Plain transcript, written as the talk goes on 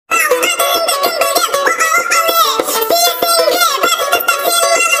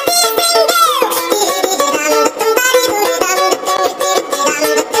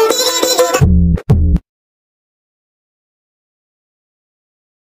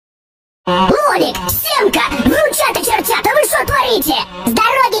Толик, Семка, внучата-чертята, вы что творите? С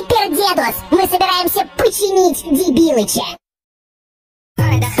дороги, пердедус! Мы собираемся починить дебилыча.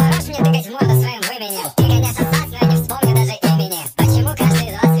 Ой, да хорош мне тыкать в морду своим выменем. Ты, конечно, сас, но я не вспомню даже имени. Почему каждый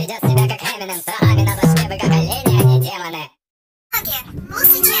из вас ведет себя как Эминем? С рогами на башке вы как олени, а не демоны. Окей,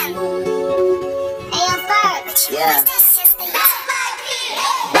 Мусичен. Эй, Алфа, почему вы здесь все стоите?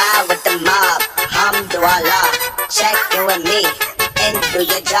 Ride with the mob, Hamdulillah. Check in with me and do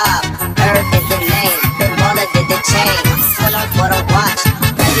your job. Earth is the name, the roller did the chain. Pull up for the watch,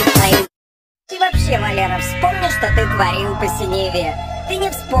 you playing. И вообще, Валера, вспомни, что ты творил по Синеве. Ты не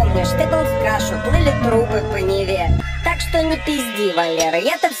вспомнишь, ты был в кашу, плыли трубы по Неве. Так что не пизди, Валера,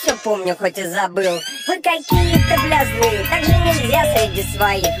 я-то все помню, хоть и забыл. Вы какие-то блязлые, так же нельзя среди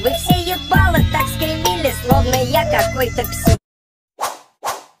своих. Вы все ебало так скривили, словно я какой-то псих.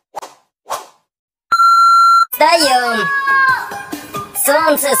 Встаем!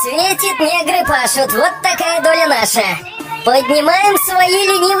 Солнце светит, негры пашут, вот такая доля наша. Поднимаем свои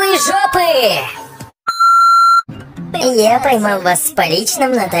ленивые жопы! Я поймал вас с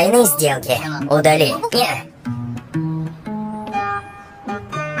поличным на тайной сделке. Удали. Не.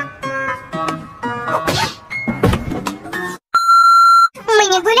 Мы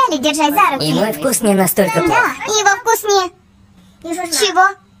не гуляли, держась за руки. И мой вкус не настолько плох. Да, его вкуснее.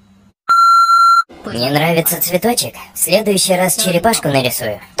 Чего? Мне нравится цветочек. В следующий раз черепашку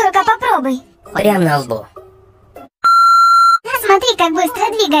нарисую. Только попробуй. Прям на лбу. Смотри, как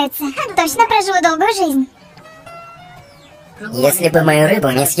быстро двигается. Точно проживу долгую жизнь. Если бы мою рыбу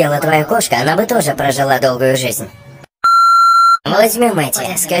не съела твоя кошка, она бы тоже прожила долгую жизнь. Возьмем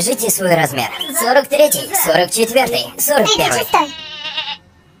эти. Скажите свой размер. 43-й, 44-й, 41-й. 36-й.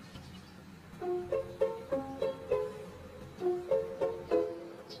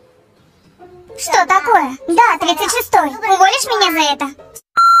 Что такое? Да, 36-й. Уволишь меня за это?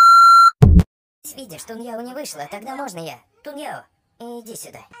 Видишь, Туньяо не вышло, тогда можно я. Туньяо, иди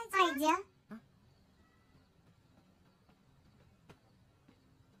сюда. Айдя.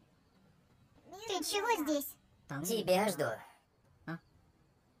 Ты чего здесь? Тебя жду.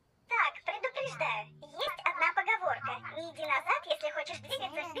 Так, предупреждаю. Есть одна поговорка. Не иди назад, если хочешь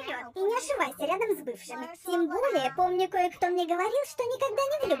двигаться вперед. И не ошибайся рядом с бывшими. Тем более, помню, кое-кто мне говорил, что никогда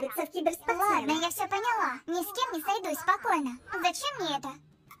не влюбится в киберспортсмена. Ладно, я все поняла. Ни с кем не сойдусь, спокойно. Зачем мне это?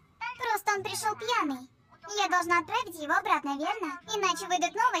 Просто он пришел пьяный. Я должна отправить его обратно, верно? Иначе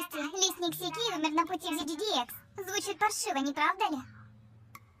выйдут новости. Лесник Сики умер на пути в ZDDX. Звучит паршиво, не правда ли?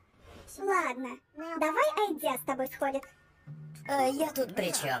 Ладно, давай Айдя с тобой сходит. А я тут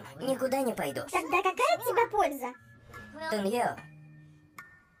при чем? Никуда не пойду. Тогда какая от тебя польза? Туньяо.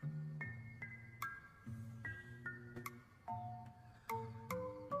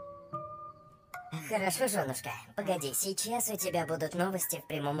 Хорошо, женушка. Погоди, сейчас у тебя будут новости в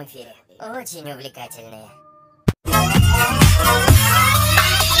прямом эфире. Очень увлекательные.